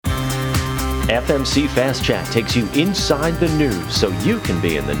FMC Fast Chat takes you inside the news so you can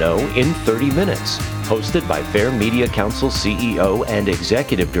be in the know in 30 minutes. Hosted by Fair Media Council CEO and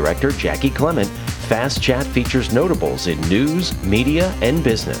Executive Director Jackie Clement, Fast Chat features notables in news, media, and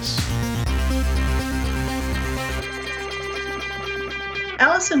business.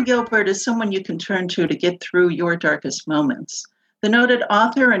 Allison Gilbert is someone you can turn to get through your darkest moments. The noted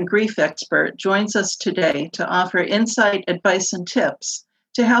author and grief expert joins us today to offer insight, advice, and tips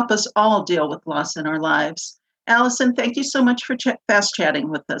to help us all deal with loss in our lives. Allison, thank you so much for fast chatting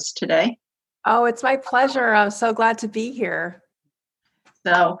with us today. Oh, it's my pleasure. I'm so glad to be here.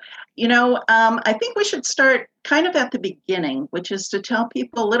 So, I think we should start kind of at the beginning, which is to tell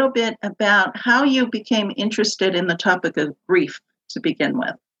people a little bit about how you became interested in the topic of grief to begin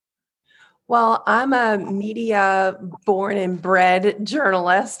with. Well, I'm a media born and bred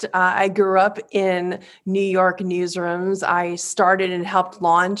journalist. I grew up in New York newsrooms. I started and helped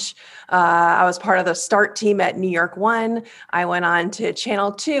launch. I was part of the start team at New York One. I went on to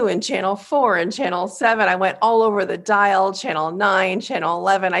Channel 2 and Channel 4 and Channel 7. I went all over the dial, Channel 9, Channel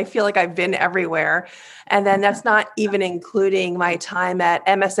 11. I feel like I've been everywhere. And then that's not even including my time at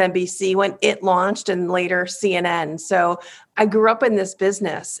MSNBC when it launched and later CNN. So I grew up in this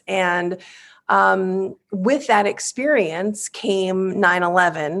business, and with that experience came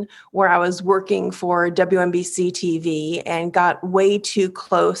 9/11, where I was working for WNBC TV and got way too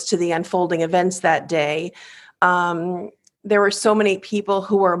close to the unfolding events that day. There were so many people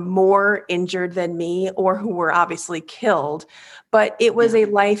who were more injured than me or who were obviously killed, but it was a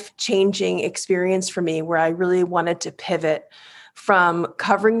life-changing experience for me where I really wanted to pivot from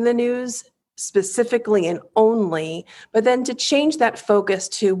covering the news specifically and only, but then to change that focus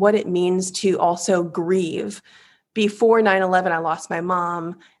to what it means to also grieve. Before 9/11, I lost my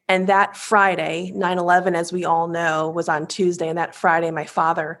mom. And that Friday, 9/11, as we all know, was on Tuesday. And that Friday, my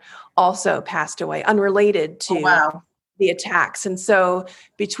father also passed away, unrelated to the attacks. And so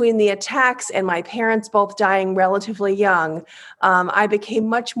between the attacks and my parents both dying relatively young, I became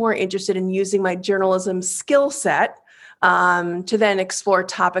much more interested in using my journalism skill set to then explore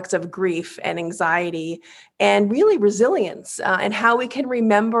topics of grief and anxiety and really resilience and how we can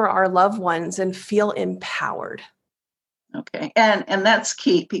remember our loved ones and feel empowered. Okay. And that's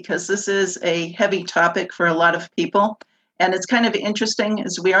key because this is a heavy topic for a lot of people. And it's kind of interesting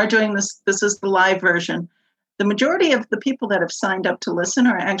as we are doing this. This is the live version. The majority of the people that have signed up to listen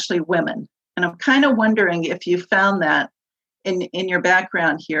are actually women. And I'm kind of wondering if you found that in your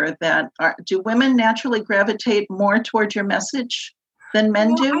background here, do women naturally gravitate more towards your message than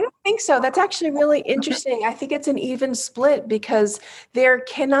men do? I don't think so. That's actually really interesting. Okay. I think it's an even split because there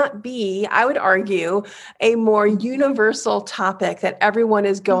cannot be, I would argue, a more universal topic that everyone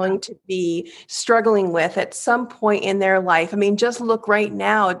is going to be struggling with at some point in their life. I mean, just look right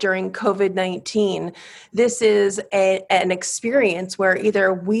now during COVID-19. This is an experience where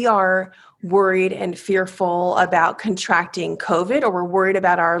either we are worried and fearful about contracting COVID, or we're worried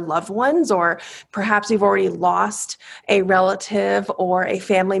about our loved ones, or perhaps we've already lost a relative or a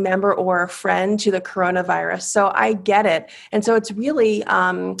family member or a friend to the coronavirus. So I get it. And so it's really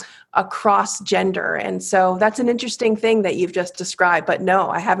across gender. And so that's an interesting thing that you've just described. But no,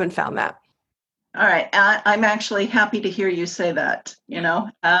 I haven't found that. All right. I'm actually happy to hear you say that,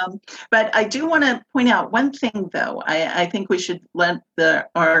 but I do want to point out one thing, though, I think we should let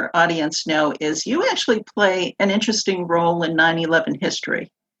our audience know is you actually play an interesting role in 9/11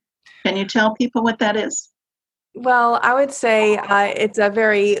 history. Can you tell people what that is? Well, I would say it's a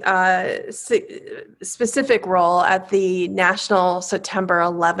very specific role at the National September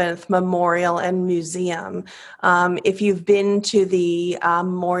 11th Memorial and Museum. If you've been to the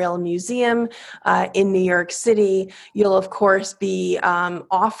Memorial Museum in New York City, you'll of course be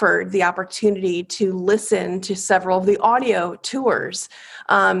offered the opportunity to listen to several of the audio tours.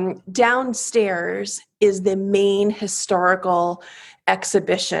 Downstairs is the main historical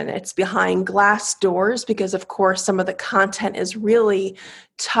exhibition. It's behind glass doors because, of course, some of the content is really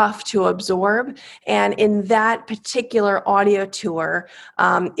tough to absorb. And in that particular audio tour,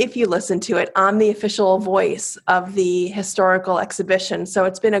 if you listen to it, I'm the official voice of the historical exhibition. So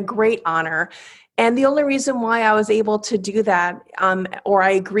it's been a great honor. And the only reason why I was able to do that, or I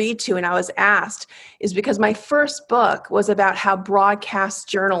agreed to, and I was asked, is because my first book was about how broadcast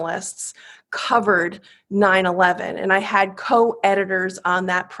journalists covered 9/11, and I had co-editors on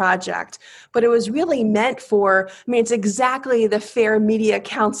that project. But it was really meant for, it's exactly the Fair Media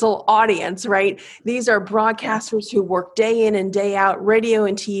Council audience, right? These are broadcasters who work day in and day out, radio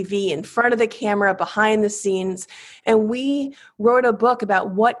and TV, in front of the camera, behind the scenes. And we wrote a book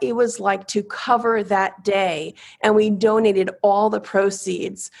about what it was like to cover that day, and we donated all the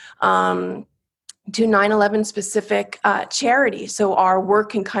proceeds to 9/11 specific charity. So our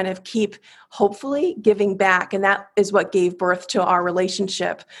work can kind of keep, hopefully, giving back. And that is what gave birth to our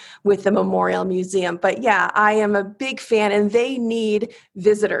relationship with the Memorial Museum. But yeah, I am a big fan, and they need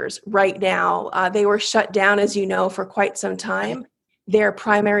visitors right now. They were shut down, as you know, for quite some time. Their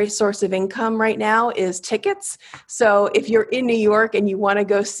primary source of income right now is tickets. So if you're in New York and you want to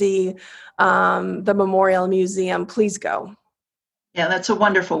go see the Memorial Museum, please go. Yeah, that's a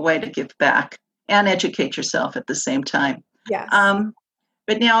wonderful way to give back and educate yourself at the same time. Yes.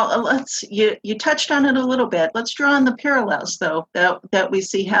 But now you touched on it a little bit. Let's draw on the parallels, though, that we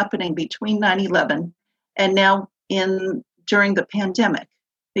see happening between 9/11 and now during the pandemic,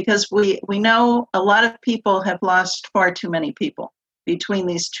 because we know a lot of people have lost far too many people between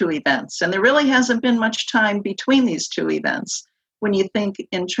these two events. And there really hasn't been much time between these two events when you think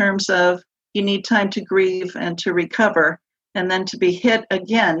in terms of you need time to grieve and to recover, and then to be hit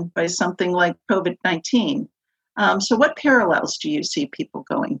again by something like COVID-19. So what parallels do you see people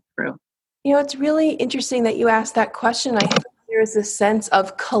going through? You know, it's really interesting that you asked that question. I think there's a sense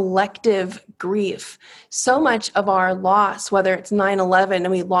of collective grief. So much of our loss, whether it's 9/11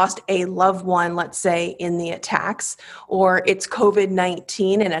 and we lost a loved one, let's say, in the attacks, or it's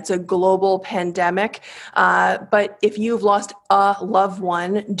COVID-19 and it's a global pandemic. But if you've lost a loved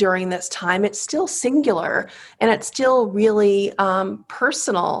one during this time, it's still singular and it's still really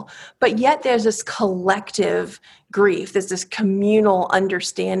personal. But yet there's this collective grief. There's this communal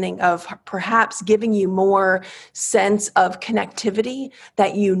understanding of perhaps giving you more sense of connectivity,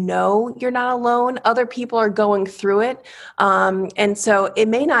 that you know you're not alone. Other people are going through it. And so it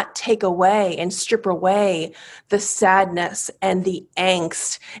may not take away and strip away the sadness and the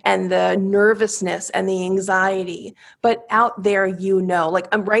angst and the nervousness and the anxiety. But out there, you know, like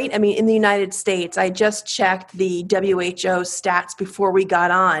I'm right. I mean, in the United States, I just checked the WHO stats before we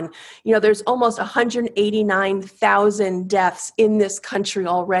got on. You know, there's almost 189,000 deaths in this country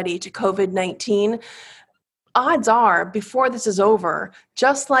already to COVID-19. Odds are, before this is over,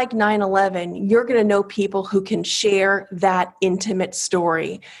 just like 9/11, you're going to know people who can share that intimate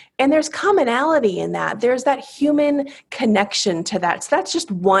story. And there's commonality in that. There's that human connection to that. So that's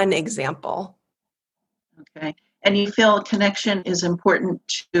just one example. Okay. And you feel connection is important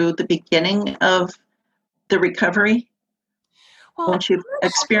to the beginning of the recovery? Well, once you've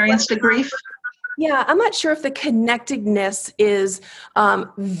experienced a grief? Yeah, I'm not sure if the connectedness is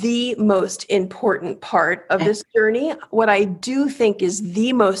the most important part of this journey. What I do think is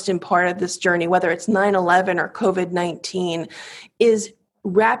the most important of this journey, whether it's 9/11 or COVID-19, is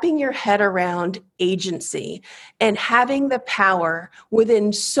wrapping your head around agency and having the power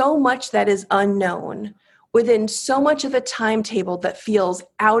within so much that is unknown, within so much of the timetable that feels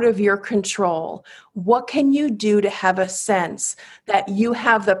out of your control. What can you do to have a sense that you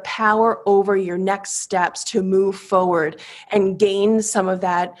have the power over your next steps to move forward and gain some of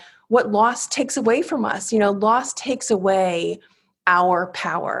that, what loss takes away from us? You know, loss takes away our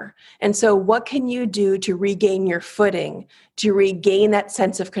power. And so what can you do to regain your footing, to regain that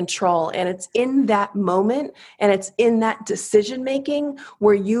sense of control? And it's in that moment and it's in that decision making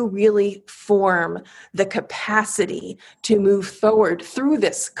where you really form the capacity to move forward through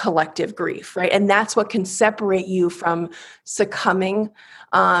this collective grief, right? And that's what can separate you from succumbing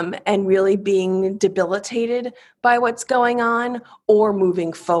and really being debilitated by what's going on or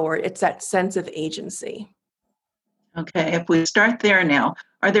moving forward. It's that sense of agency. Okay, if we start there now,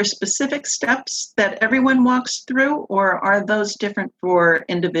 are there specific steps that everyone walks through, or are those different for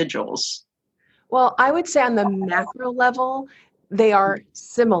individuals? Well, I would say on the macro level, they are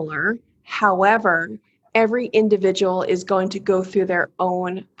similar. However, every individual is going to go through their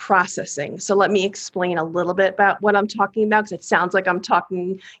own processing. So let me explain a little bit about what I'm talking about, because it sounds like I'm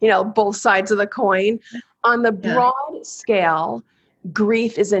talking, both sides of the coin. On the broad scale,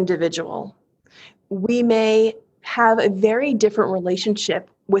 grief is individual. We may have a very different relationship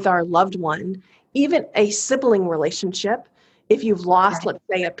with our loved one, even a sibling relationship. If you've lost, let's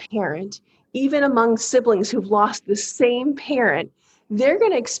say, a parent, even among siblings who've lost the same parent, they're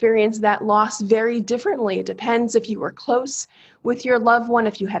going to experience that loss very differently. It depends if you were close with your loved one,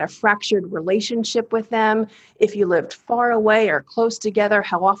 if you had a fractured relationship with them, if you lived far away or close together,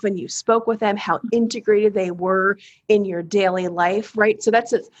 how often you spoke with them, how integrated they were in your daily life, right? So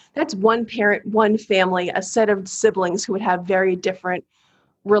that's one parent, one family, a set of siblings who would have very different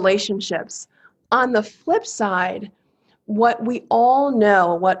relationships. On the flip side, what we all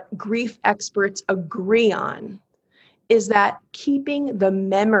know, what grief experts agree on, is that keeping the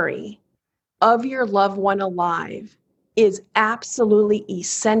memory of your loved one alive is absolutely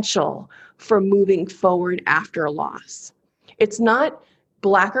essential for moving forward after a loss. It's not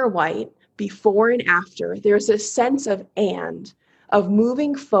black or white, before and after, there's a sense of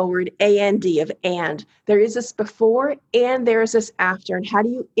moving forward, A-N-D, of and. There is this before and there's this after. And how do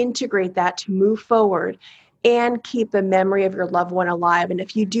you integrate that to move forward and keep the memory of your loved one alive? And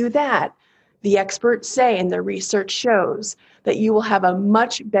if you do that, the experts say, and the research shows, that you will have a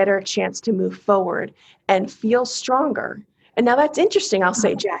much better chance to move forward and feel stronger. And now that's interesting, I'll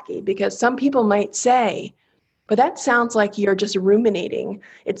say, Jackie, because some people might say, but that sounds like you're just ruminating.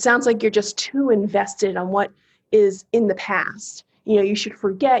 It sounds like you're just too invested on what is in the past. You should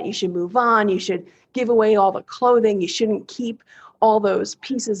forget, you should move on, you should give away all the clothing, you shouldn't keep all those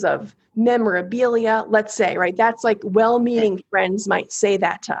pieces of memorabilia, let's say, right? That's like well-meaning friends might say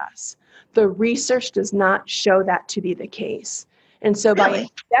that to us. The research does not show that to be the case. And so by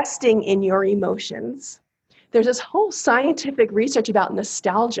investing in your emotions, there's this whole scientific research about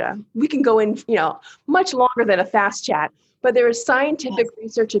nostalgia. We can go in, much longer than a fast chat, but there is scientific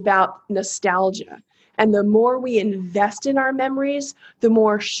research about nostalgia. And the more we invest in our memories, the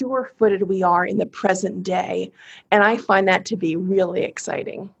more sure-footed we are in the present day. And I find that to be really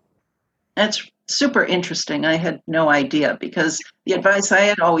exciting. That's super interesting. I had no idea, because the advice I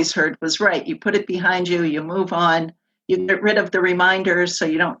had always heard was, right, you put it behind you, you move on, you get rid of the reminders so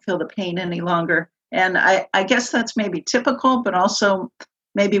you don't feel the pain any longer. And I guess that's maybe typical, but also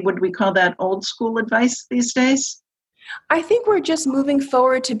maybe would we call that old school advice these days? I think we're just moving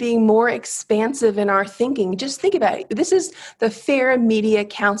forward to being more expansive in our thinking. Just think about it. This is the Fair Media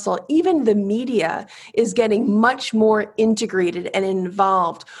Council. Even the media is getting much more integrated and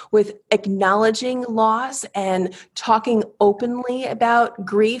involved with acknowledging loss and talking openly about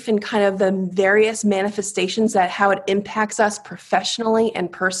grief and kind of the various manifestations that how it impacts us professionally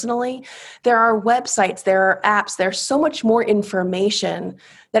and personally. There are websites, there are apps, there's so much more information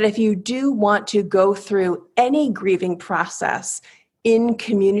that if you do want to go through any grieving process in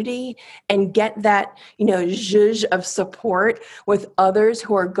community and get that, zhuzh of support with others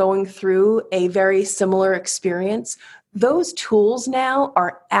who are going through a very similar experience, those tools now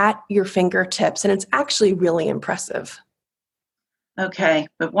are at your fingertips, and it's actually really impressive. Okay,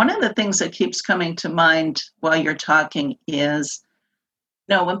 but one of the things that keeps coming to mind while you're talking is,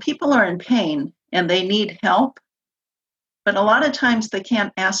 when people are in pain and they need help, but a lot of times they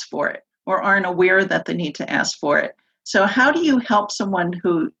can't ask for it or aren't aware that they need to ask for it. So how do you help someone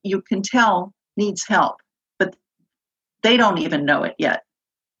who you can tell needs help, but they don't even know it yet?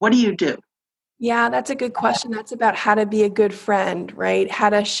 What do you do? Yeah, that's a good question. That's about how to be a good friend, right?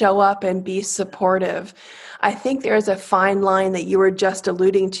 How to show up and be supportive. I think there's a fine line that you were just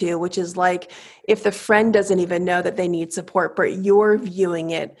alluding to, which is like if the friend doesn't even know that they need support, but you're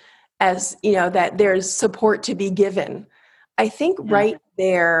viewing it as, that there's support to be given. I think right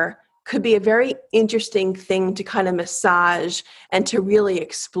there could be a very interesting thing to kind of massage and to really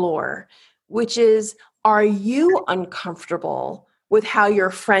explore, which is, are you uncomfortable with how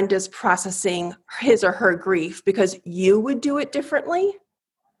your friend is processing his or her grief because you would do it differently?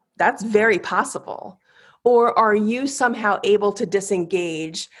 That's very possible. Or are you somehow able to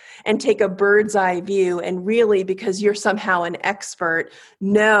disengage and take a bird's eye view and really, because you're somehow an expert,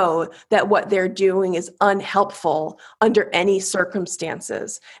 know that what they're doing is unhelpful under any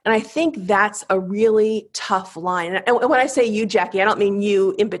circumstances? And I think that's a really tough line. And when I say you, Jackie, I don't mean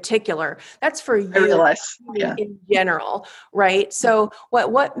you in particular. That's for you in general, right? So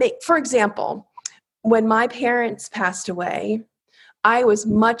for example, when my parents passed away, I was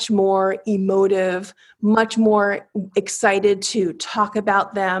much more emotive, much more excited to talk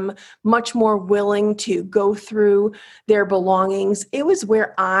about them, much more willing to go through their belongings. It was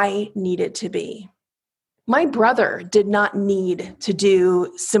where I needed to be. My brother did not need to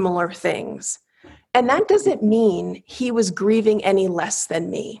do similar things. And that doesn't mean he was grieving any less than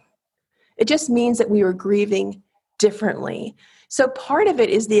me. It just means that we were grieving differently. So part of it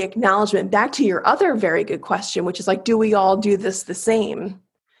is the acknowledgement, back to your other very good question, which is like, do we all do this the same?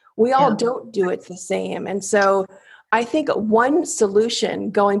 We all don't do it the same. And so I think one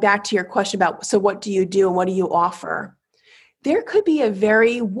solution, going back to your question about, so what do you do and what do you offer? There could be a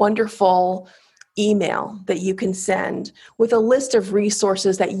very wonderful email that you can send with a list of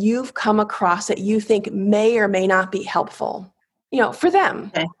resources that you've come across that you think may or may not be helpful, for them.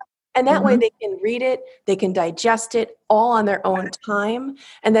 Okay. And that way they can read it, they can digest it all on their own time,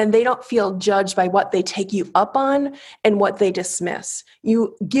 and then they don't feel judged by what they take you up on and what they dismiss.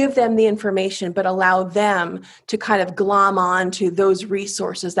 You give them the information, but allow them to kind of glom on to those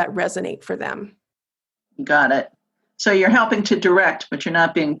resources that resonate for them. Got it. So you're helping to direct, but you're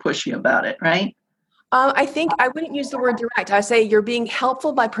not being pushy about it, right? I think I wouldn't use the word direct. I say you're being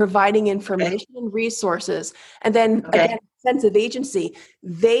helpful by providing information and resources, and then again, sense of agency,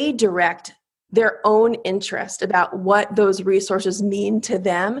 they direct their own interest about what those resources mean to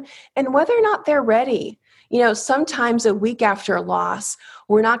them and whether or not they're ready. Sometimes a week after a loss,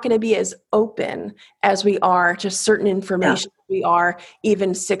 we're not going to be as open as we are to certain information. Yeah. We are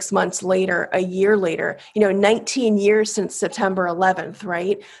even 6 months later, a year later, 19 years since September 11th,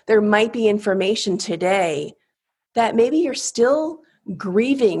 right? There might be information today that maybe you're still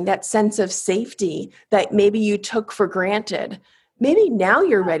grieving that sense of safety that maybe you took for granted. Maybe now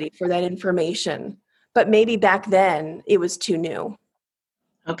you're ready for that information, but maybe back then it was too new.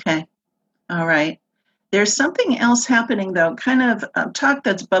 Okay. All right. There's something else happening, though, kind of talk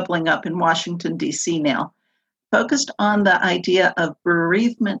that's bubbling up in Washington, D.C. now, focused on the idea of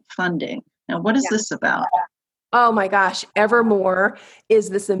bereavement funding. Now, what is this about? Oh my gosh, Evermore is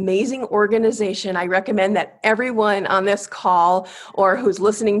this amazing organization. I recommend that everyone on this call or who's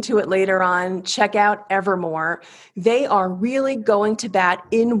listening to it later on, check out Evermore. They are really going to bat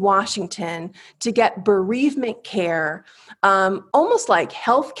in Washington to get bereavement care, almost like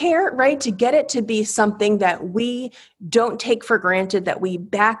healthcare, right? To get it to be something that we don't take for granted, that we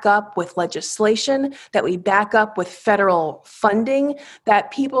back up with legislation, that we back up with federal funding,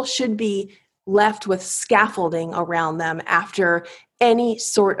 that people should be left with scaffolding around them after any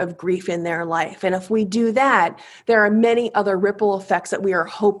sort of grief in their life. And if we do that, there are many other ripple effects that we are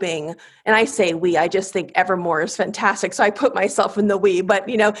hoping. And I say we, I just think Evermore is fantastic. So I put myself in the we, but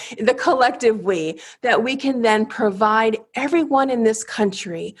the collective we, that we can then provide everyone in this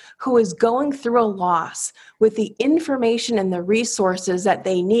country who is going through a loss with the information and the resources that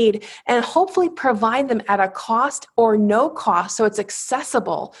they need, and hopefully provide them at a cost or no cost so it's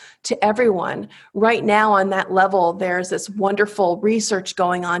accessible to everyone. Right now on that level, there's this wonderful research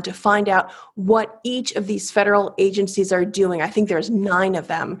going on to find out what each of these federal agencies are doing. I think there's 9 of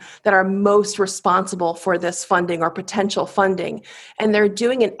them that are most responsible for this funding or potential funding. And they're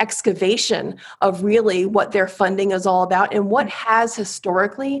doing an excavation of really what their funding is all about and what has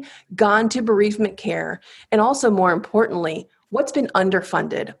historically gone to bereavement care. And also, more importantly, what's been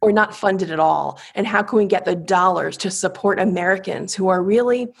underfunded or not funded at all? And how can we get the dollars to support Americans who are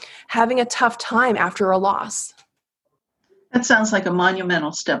really having a tough time after a loss? That sounds like a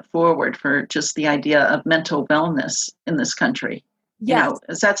monumental step forward for just the idea of mental wellness in this country. Yes.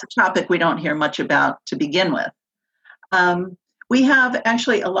 As that's a topic we don't hear much about to begin with. We have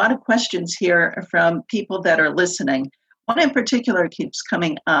actually a lot of questions here from people that are listening. One in particular keeps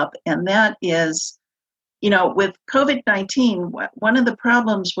coming up, and that is, with COVID-19, one of the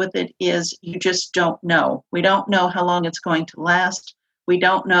problems with it is you just don't know. We don't know how long it's going to last. We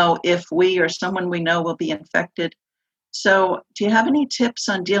don't know if we or someone we know will be infected. So do you have any tips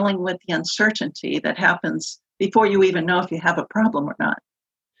on dealing with the uncertainty that happens before you even know if you have a problem or not?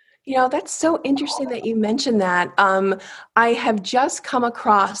 That's so interesting that you mentioned that. I have just come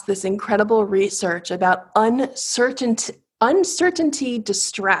across this incredible research about uncertainty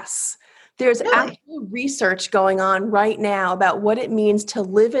distress. There's actual research going on right now about what it means to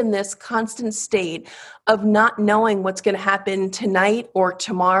live in this constant state of not knowing what's going to happen tonight or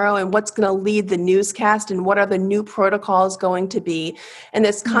tomorrow and what's going to lead the newscast and what are the new protocols going to be. And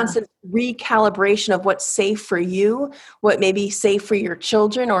this constant recalibration of what's safe for you, what may be safe for your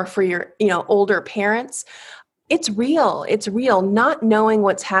children or for your, older parents. It's real. It's real. Not knowing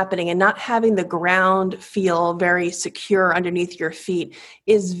what's happening and not having the ground feel very secure underneath your feet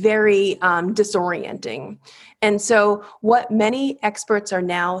is very disorienting. And so what many experts are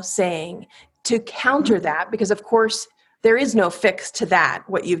now saying to counter that, because of course there is no fix to that,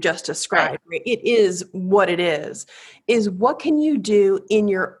 what you've just described, right? It is what it is what can you do in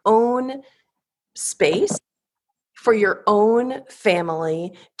your own space for your own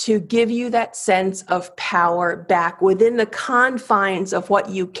family to give you that sense of power back within the confines of what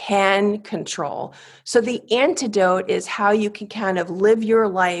you can control. So the antidote is how you can kind of live your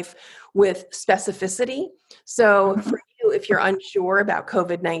life with specificity. So for you, if you're unsure about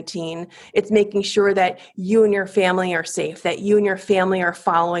COVID-19, it's making sure that you and your family are safe, that you and your family are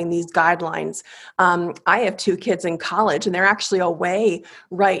following these guidelines. I have 2 kids in college and they're actually away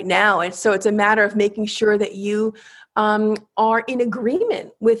right now. And so it's a matter of making sure that you are in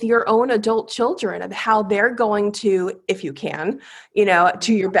agreement with your own adult children of how they're going to, if you can,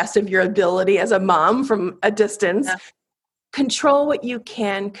 to your best of your ability as a mom from a distance, control what you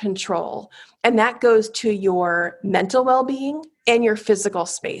can control. And that goes to your mental well-being and your physical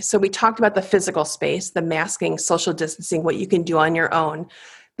space. So we talked about the physical space, the masking, social distancing, what you can do on your own.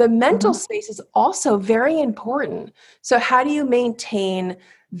 The mental space is also very important. So how do you maintain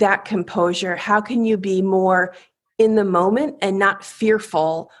that composure? How can you be more in the moment and not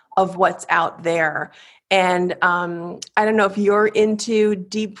fearful of what's out there. And I don't know if you're into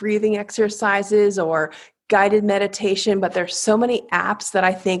deep breathing exercises or guided meditation, but there's so many apps that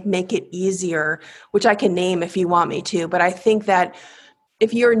I think make it easier, which I can name if you want me to. But I think that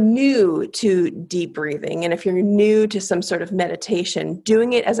if you're new to deep breathing and if you're new to some sort of meditation,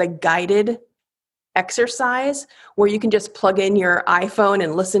 doing it as a guided exercise where you can just plug in your iPhone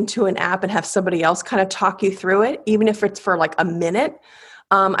and listen to an app and have somebody else kind of talk you through it, even if it's for like a minute,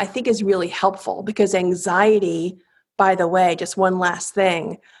 I think is really helpful, because anxiety, by the way, just one last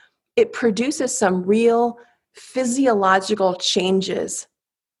thing, it produces some real physiological changes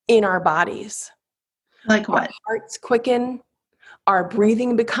in our bodies. Like what? Our hearts quicken, our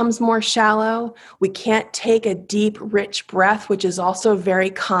breathing becomes more shallow. We can't take a deep, rich breath, which is also very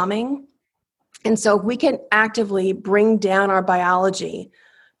calming. And so if we can actively bring down our biology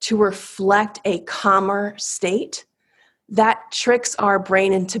to reflect a calmer state, that tricks our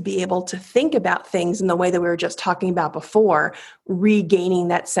brain into be able to think about things in the way that we were just talking about before, regaining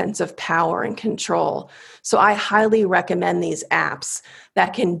that sense of power and control. So I highly recommend these apps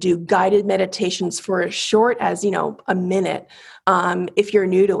that can do guided meditations for as short as, a minute. If you're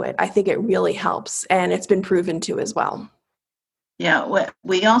new to it, I think it really helps. And it's been proven to as well. Yeah,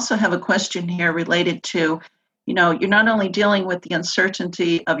 we also have a question here related to, you're not only dealing with the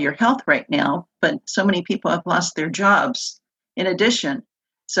uncertainty of your health right now, but so many people have lost their jobs in addition.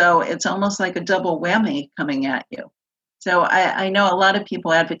 So it's almost like a double whammy coming at you. So I know a lot of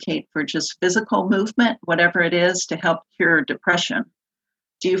people advocate for just physical movement, whatever it is, to help cure depression.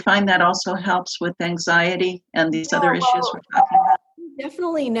 Do you find that also helps with anxiety and these other issues we're talking about?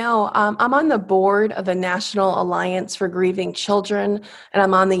 Definitely no. I'm on the board of the National Alliance for Grieving Children, and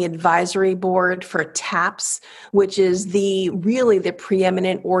I'm on the advisory board for TAPS, which is really the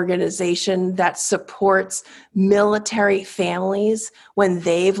preeminent organization that supports military families when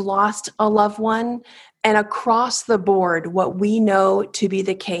they've lost a loved one. And across the board, what we know to be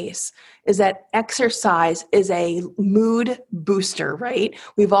the case is that exercise is a mood booster, right?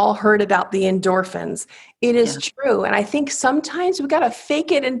 We've all heard about the endorphins. It is true. And I think sometimes we got to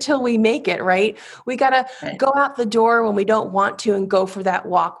fake it until we make it, right? We got to go out the door when we don't want to and go for that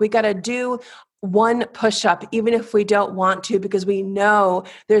walk. We got to do one push-up, even if we don't want to, because we know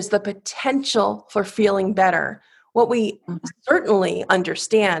there's the potential for feeling better. What we certainly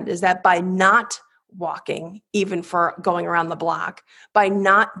understand is that by not walking, even for going around the block, by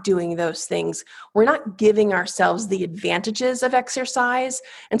not doing those things, we're not giving ourselves the advantages of exercise.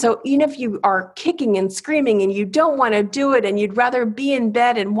 And so even if you are kicking and screaming and you don't want to do it and you'd rather be in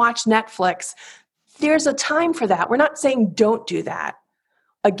bed and watch Netflix, there's a time for that. We're not saying don't do that.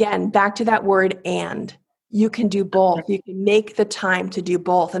 Again, back to that word and. You can do both. You can make the time to do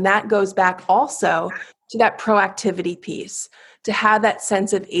both. And that goes back also to that proactivity piece, to have that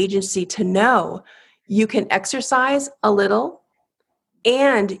sense of agency, to know you can exercise a little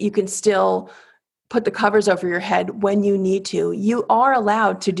and you can still put the covers over your head when you need to. You are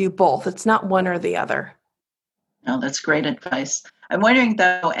allowed to do both. It's not one or the other. Oh, that's great advice. I'm wondering,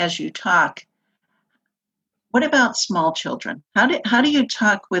 though, as you talk, what about small children? How do you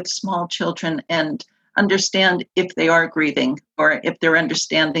talk with small children and understand if they are grieving or if they're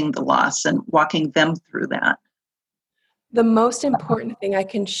understanding the loss and walking them through that? The most important thing I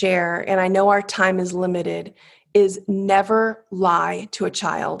can share, and I know our time is limited, is never lie to a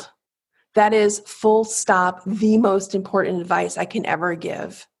child. That is full stop, the most important advice I can ever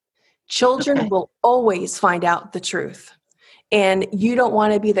give. Children will always find out the truth. And you don't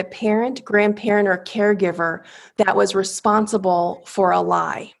want to be the parent, grandparent, or caregiver that was responsible for a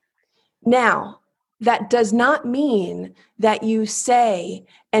lie. Now, that does not mean that you say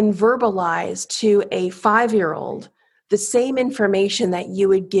and verbalize to a 5-year-old the same information that you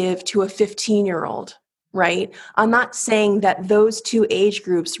would give to a 15-year-old, right? I'm not saying that those two age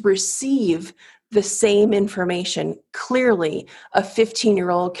groups receive the same information. Clearly, a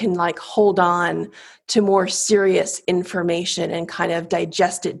 15-year-old can hold on to more serious information and kind of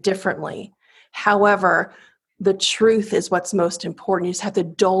digest it differently. However, the truth is what's most important. You just have to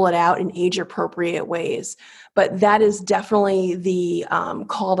dole it out in age-appropriate ways. But that is definitely the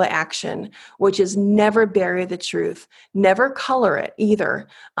call to action, which is never bury the truth, never color it either,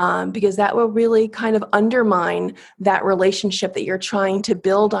 because that will really kind of undermine that relationship that you're trying to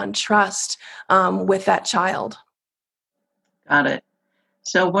build on trust with that child. Got it.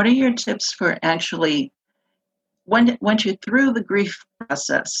 So what are your tips for actually, once you're through the grief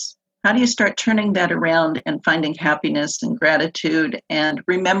process, how do you start turning that around and finding happiness and gratitude and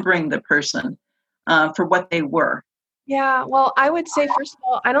remembering the person for what they were? Yeah, well, I would say, first of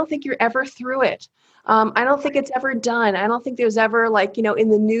all, I don't think you're ever through it. I don't think it's ever done. I don't think there's ever in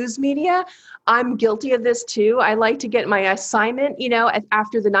the news media, I'm guilty of this too. I like to get my assignment,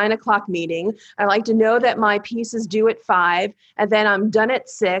 after the 9 o'clock meeting. I like to know that my piece is due at 5 and then I'm done at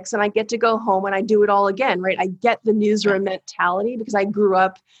 6 and I get to go home and I do it all again, right? I get the newsroom mentality because I grew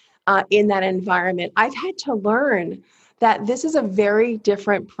up in that environment. I've had to learn that this is a very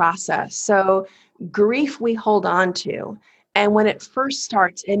different process. So grief we hold on to. And when it first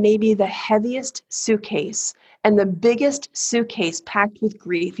starts, it may be the heaviest suitcase and the biggest suitcase packed with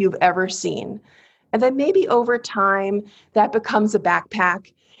grief you've ever seen. And then maybe over time, that becomes a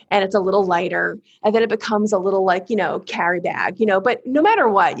backpack and it's a little lighter. And then it becomes a little carry bag, but no matter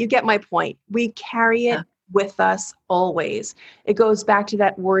what, you get my point. We carry it with us always. It goes back to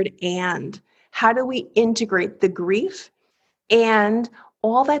that word and. How do we integrate the grief and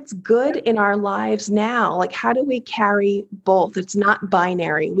all that's good in our lives now? Like, how do we carry both? It's not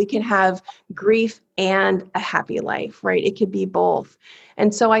binary. We can have grief and a happy life, right? It could be both.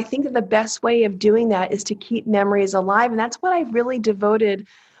 And so I think that the best way of doing that is to keep memories alive. And that's what I've really devoted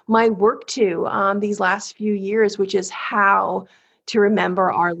my work to these last few years, which is how to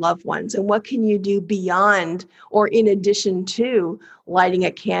remember our loved ones and what can you do beyond or in addition to lighting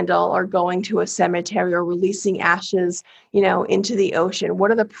a candle or going to a cemetery or releasing ashes, into the ocean.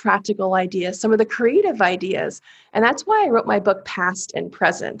 What are the practical ideas, some of the creative ideas? And that's why I wrote my book, Past and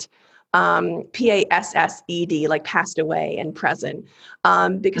Present, PASSED, like passed away and present,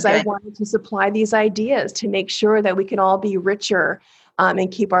 because I wanted to supply these ideas to make sure that we can all be richer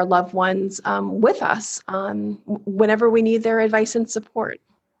and keep our loved ones with us whenever we need their advice and support.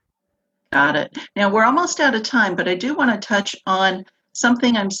 Got it. Now, we're almost out of time, but I do want to touch on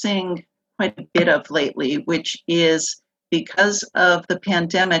something I'm seeing quite a bit of lately, which is because of the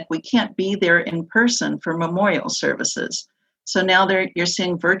pandemic, we can't be there in person for memorial services. So now you're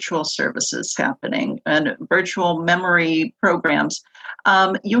seeing virtual services happening and virtual memory programs.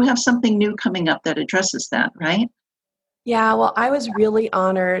 You have something new coming up that addresses that, right? Yeah, well, I was really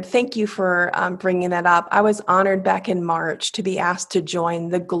honored. Thank you for bringing that up. I was honored back in March to be asked to join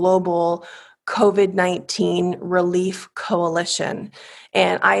the Global COVID-19 Relief Coalition.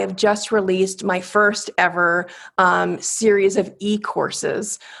 And I have just released my first ever series of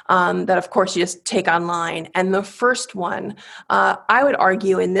e-courses that, of course, you just take online. And the first one, I would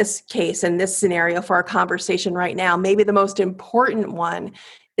argue in this case, in this scenario for our conversation right now, maybe the most important one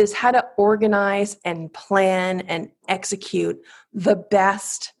is how to organize and plan and execute the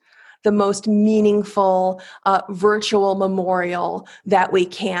best, the most meaningful virtual memorial that we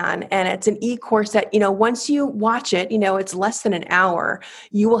can. And it's an e-course that, once you watch it, it's less than an hour.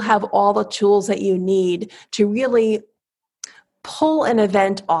 You will have all the tools that you need to really pull an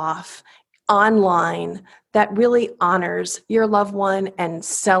event off online that really honors your loved one and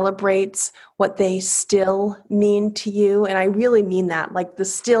celebrates what they still mean to you. And I really mean that, like the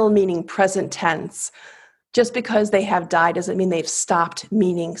still meaning present tense. Just because they have died doesn't mean they've stopped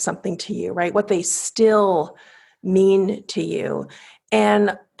meaning something to you, right? What they still mean to you.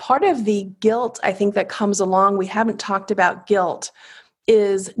 And part of the guilt, I think, that comes along, we haven't talked about guilt,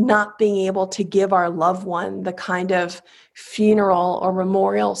 is not being able to give our loved one the kind of funeral or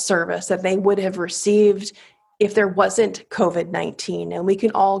memorial service that they would have received if there wasn't COVID-19, and we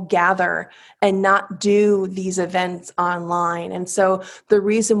can all gather and not do these events online. And so the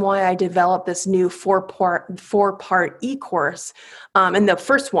reason why I developed this new four-part e-course, and the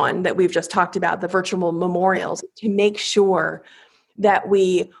first one that we've just talked about, the virtual memorials, to make sure that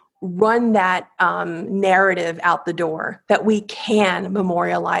we run that narrative out the door, that we can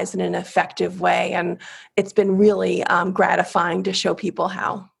memorialize in an effective way. And it's been really gratifying to show people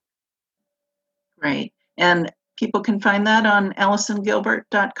how. Great. And people can find that on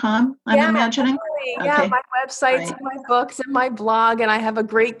AlisonGilbert.com, I'm imagining? Totally. Yeah, my websites, and my books, and my blog, and I have a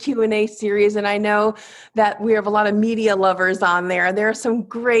great Q&A series, and I know that we have a lot of media lovers on there. There are some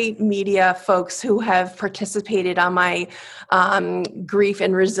great media folks who have participated on my grief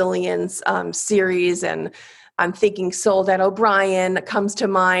and resilience series, and I'm thinking Soledad O'Brien comes to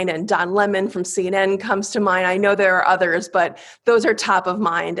mind, and Don Lemon from CNN comes to mind. I know there are others, but those are top of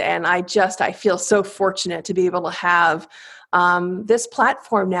mind. And I feel so fortunate to be able to have this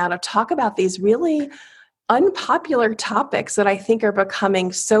platform now to talk about these really unpopular topics that I think are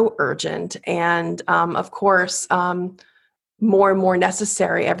becoming so urgent and, of course, more and more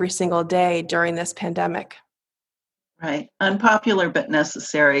necessary every single day during this pandemic. Right. Unpopular but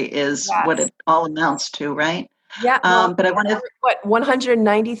necessary is what it all amounts to, right? Yeah. Well, but I want to...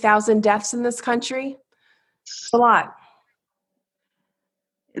 190,000 deaths in this country? It's a lot.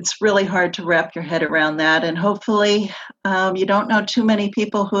 it's really hard to wrap your head around that. And hopefully you don't know too many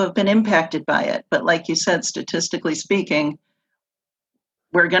people who have been impacted by it. But like you said, statistically speaking,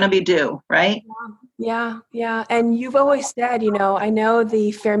 we're going to be due, right? Yeah. And you've always said, I know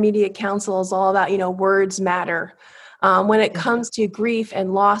the Fair Media Council is all about, words matter. When it comes to grief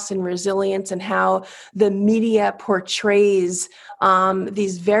and loss and resilience and how the media portrays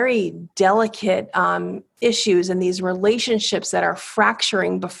these very delicate issues and these relationships that are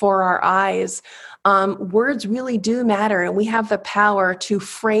fracturing before our eyes, words really do matter. And we have the power to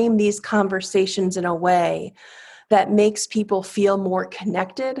frame these conversations in a way that makes people feel more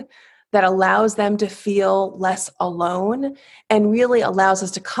connected, that allows them to feel less alone, and really allows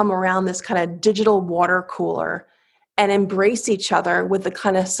us to come around this kind of digital water cooler and embrace each other with the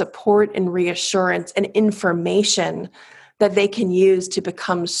kind of support and reassurance and information that they can use to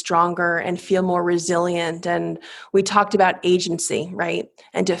become stronger and feel more resilient. And we talked about agency, right?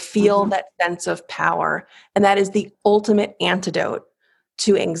 And to feel that sense of power. And that is the ultimate antidote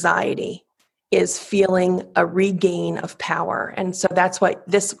to anxiety, is feeling a regain of power. And so that's what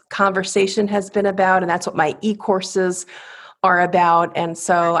this conversation has been about. And that's what my e-courses are about. And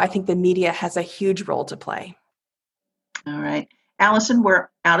so I think the media has a huge role to play. All right. Allison, we're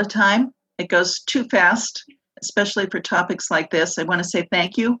out of time. It goes too fast, especially for topics like this. I want to say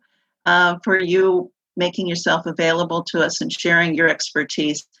thank you for you making yourself available to us and sharing your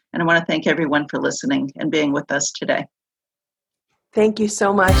expertise. And I want to thank everyone for listening and being with us today. Thank you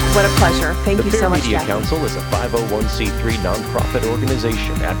so much. What a pleasure. Thank you so much, The Fair Media Jackie. Council is a 501c3 nonprofit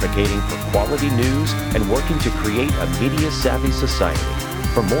organization advocating for quality news and working to create a media-savvy society.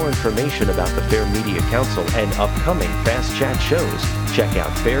 For more information about the Fair Media Council and upcoming Fast Chat shows, check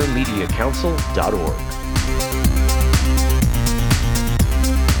out fairmediacouncil.org.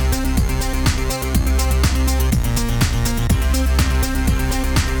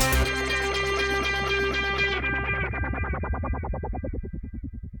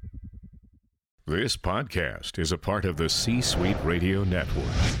 This podcast is a part of the C-Suite Radio Network.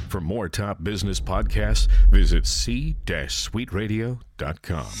 For more top business podcasts, visit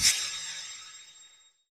c-suiteradio.com.